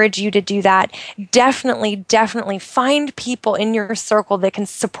encourage you to do that. Definitely find people in your circle that can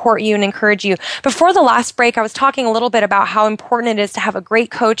support you and encourage you. Before the last break, I was talking a little bit about how important it is to have a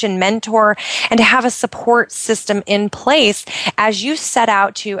great coach and mentor and to have a support system in place as you set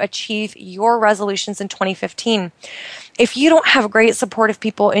out to achieve your resolutions in 2015. If you don't have great supportive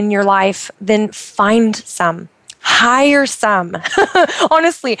people in your life, then find some. Hire some.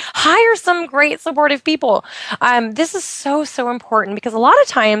 Honestly, hire some great supportive people. This is so, so important because a lot of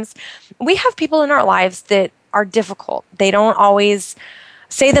times we have people in our lives that are difficult. They don't always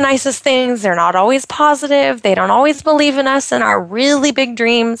say the nicest things. They're not always positive. They don't always believe in us and our really big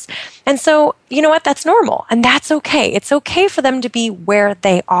dreams. And so, you know what? That's normal and that's okay. It's okay for them to be where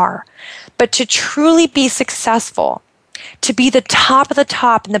they are. But to truly be successful, to be the top of the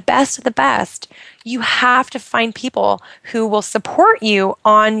top and the best of the best, you have to find people who will support you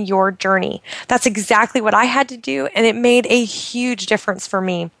on your journey. That's exactly what I had to do, and it made a huge difference for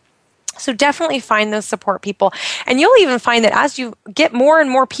me. So definitely find those support people. And you'll even find that as you get more and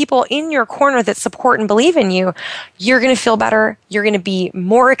more people in your corner that support and believe in you, you're going to feel better. You're going to be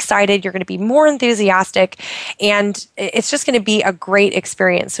more excited. You're going to be more enthusiastic. And it's just going to be a great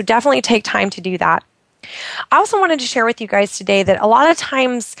experience. So definitely take time to do that. I also wanted to share with you guys today that a lot of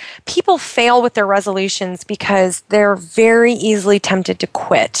times people fail with their resolutions because they're very easily tempted to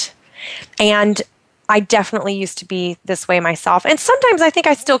quit. And I definitely used to be this way myself. And sometimes I think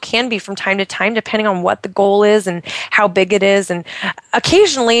I still can be from time to time, depending on what the goal is and how big it is. And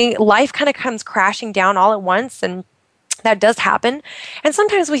occasionally life kind of comes crashing down all at once, and that does happen. And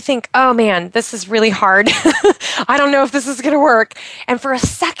sometimes we think, oh man, this is really hard. I don't know if this is going to work. And for a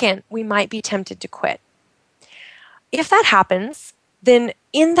second, we might be tempted to quit. If that happens, then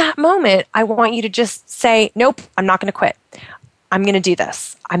in that moment, I want you to just say, nope, I'm not going to quit. I'm going to do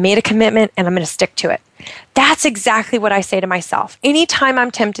this. I made a commitment and I'm going to stick to it. That's exactly what I say to myself. Anytime I'm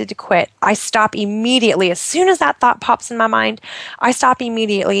tempted to quit, I stop immediately. As soon as that thought pops in my mind, I stop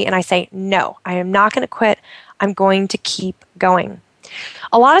immediately and I say, no, I am not going to quit. I'm going to keep going.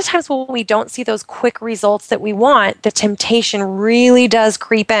 A lot of times when we don't see those quick results that we want, the temptation really does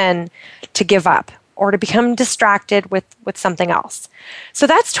creep in to give up or to become distracted with something else. So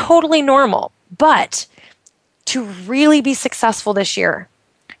that's totally normal. But to really be successful this year,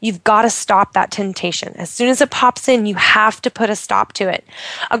 you've got to stop that temptation. As soon as it pops in, you have to put a stop to it.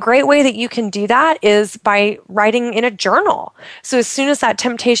 A great way that you can do that is by writing in a journal. So as soon as that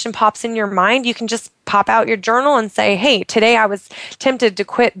temptation pops in your mind, you can just pop out your journal and say, hey, today I was tempted to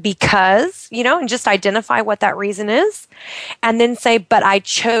quit because, and just identify what that reason is. And then say, but I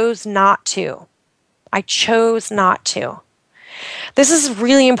chose not to. I chose not to. This is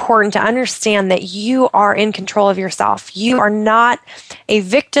really important to understand that you are in control of yourself. You are not a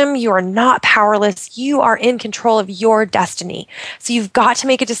victim. You are not powerless. You are in control of your destiny. So you've got to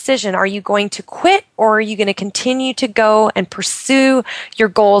make a decision. Are you going to quit, or are you going to continue to go and pursue your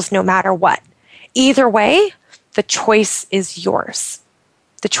goals no matter what? Either way, the choice is yours.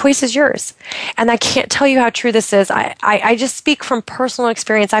 The choice is yours. And I can't tell you how true this is. I just speak from personal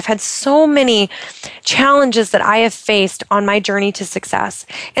experience. I've had so many challenges that I have faced on my journey to success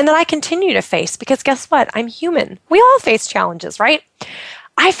and that I continue to face, because guess what? I'm human. We all face challenges, right?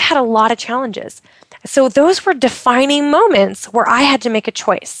 I've had a lot of challenges. So those were defining moments where I had to make a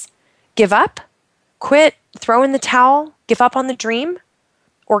choice. Give up, quit, throw in the towel, give up on the dream,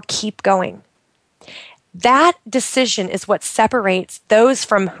 or keep going. That decision is what separates those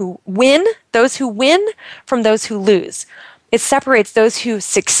who win from those who lose. It separates those who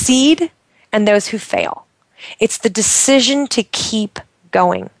succeed and those who fail. It's the decision to keep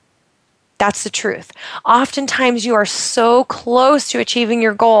going. That's the truth. Oftentimes you are so close to achieving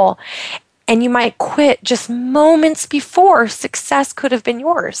your goal, and you might quit just moments before success could have been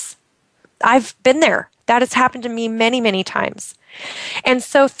yours. I've been there. That has happened to me many, many times. And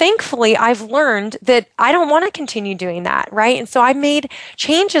so thankfully, I've learned that I don't want to continue doing that, right? And so I made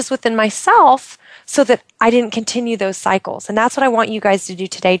changes within myself so that I didn't continue those cycles. And that's what I want you guys to do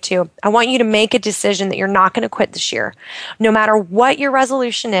today too. I want you to make a decision that you're not going to quit this year. No matter what your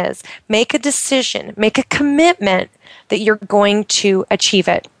resolution is, make a decision, make a commitment that you're going to achieve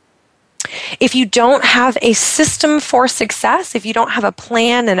it. If you don't have a system for success, if you don't have a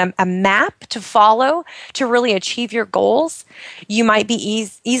plan and a map to follow to really achieve your goals, you might be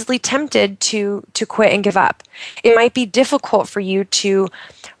easily tempted to quit and give up. It might be difficult for you to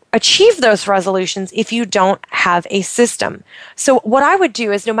achieve those resolutions if you don't have a system. So what I would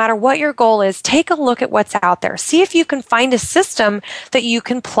do is, no matter what your goal is, take a look at what's out there. See if you can find a system that you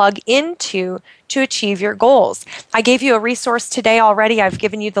can plug into to achieve your goals. I gave you a resource today already. I've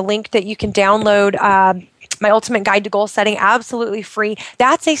given you the link that you can download, my Ultimate Guide to Goal Setting, absolutely free.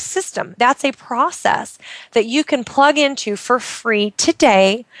 That's a system. That's a process that you can plug into for free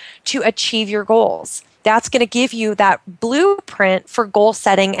today to achieve your goals. That's going to give you that blueprint for goal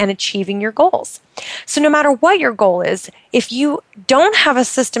setting and achieving your goals. So no matter what your goal is, if you don't have a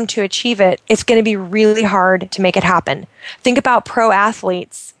system to achieve it, it's going to be really hard to make it happen. Think about pro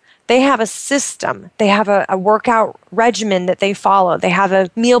athletes. They have a system. They have a workout regimen that they follow. They have a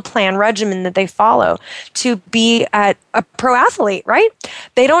meal plan regimen that they follow to be a pro athlete, right?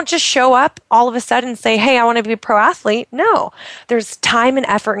 They don't just show up all of a sudden and say, hey, I want to be a pro athlete. No, there's time and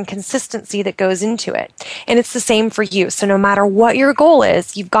effort and consistency that goes into it. And it's the same for you. So no matter what your goal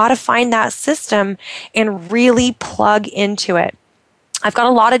is, you've got to find that system and really plug into it. I've got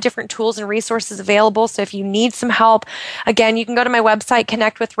a lot of different tools and resources available, so if you need some help, again, you can go to my website,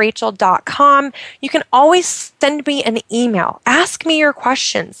 connectwithrachel.com. You can always send me an email. Ask me your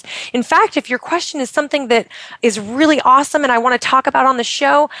questions. In fact, if your question is something that is really awesome and I want to talk about on the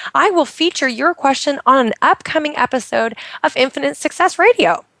show, I will feature your question on an upcoming episode of Infinite Success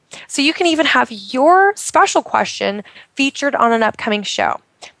Radio. So you can even have your special question featured on an upcoming show.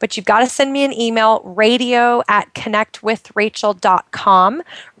 but you've got to send me an email, radio@connectwithrachel.com,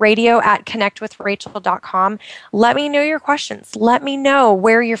 radio@connectwithrachel.com. Let me know your questions. Let me know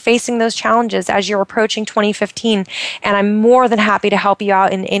where you're facing those challenges as you're approaching 2015, and I'm more than happy to help you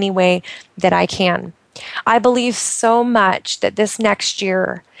out in any way that I can. I believe so much that this next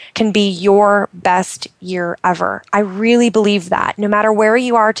year can be your best year ever. I really believe that. No matter where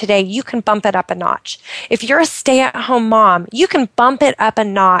you are today, you can bump it up a notch. If you're a stay-at-home mom, you can bump it up a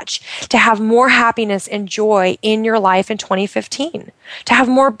notch to have more happiness and joy in your life in 2015, to have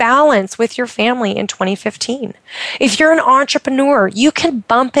more balance with your family in 2015. If you're an entrepreneur, you can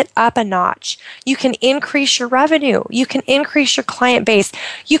bump it up a notch. You can increase your revenue. You can increase your client base.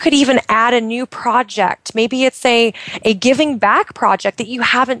 You could even add a new project. Maybe it's a giving back project that you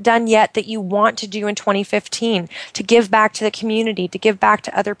haven't done yet that you want to do in 2015, to give back to the community, to give back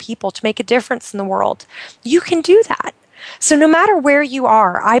to other people, to make a difference in the world. You can do that. So no matter where you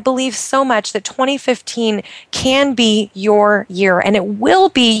are, I believe so much that 2015 can be your year, and it will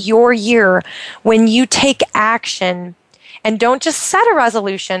be your year when you take action and don't just set a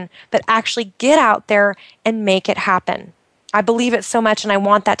resolution, but actually get out there and make it happen. I believe it so much, and I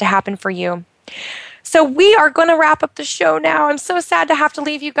want that to happen for you. So we are going to wrap up the show now. I'm so sad to have to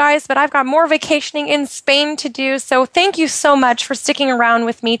leave you guys, but I've got more vacationing in Spain to do. So thank you so much for sticking around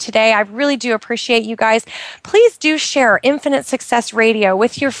with me today. I really do appreciate you guys. Please do share Infinite Success Radio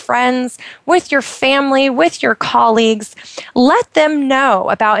with your friends, with your family, with your colleagues. Let them know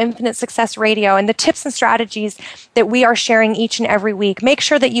about Infinite Success Radio and the tips and strategies that we are sharing each and every week. Make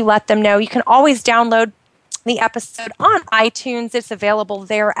sure that you let them know. You can always download the episode on iTunes. It's available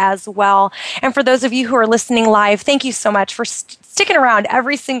there as well. And for those of you who are listening live, thank you so much for sticking around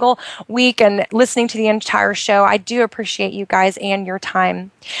every single week and listening to the entire show. I do appreciate you guys and your time.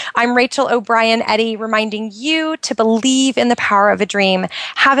 I'm Rachel O'Brien Eddy, reminding you to believe in the power of a dream.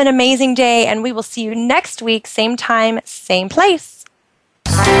 Have an amazing day, and we will see you next week, same time, same place.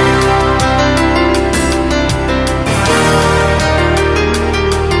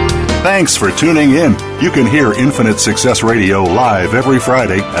 Thanks for tuning in. You can hear Infinite Success Radio live every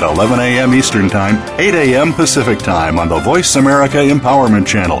Friday at 11 a.m. Eastern Time, 8 a.m. Pacific Time on the Voice America Empowerment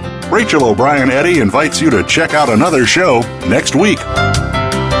Channel. Rachel O'Brien Eddy invites you to check out another show next week.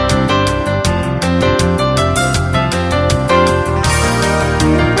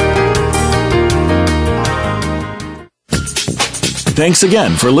 Thanks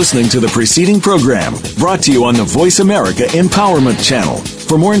again for listening to the preceding program, brought to you on the Voice America Empowerment Channel.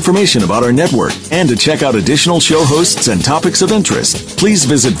 For more information about our network and to check out additional show hosts and topics of interest, please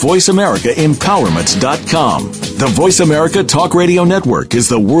visit voiceamericaempowerment.com. The Voice America Talk Radio Network is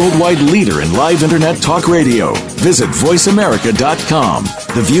the worldwide leader in live Internet talk radio. Visit voiceamerica.com.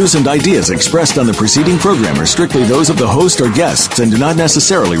 The views and ideas expressed on the preceding program are strictly those of the host or guests and do not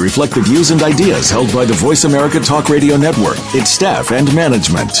necessarily reflect the views and ideas held by the Voice America Talk Radio Network, its staff, and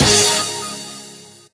management.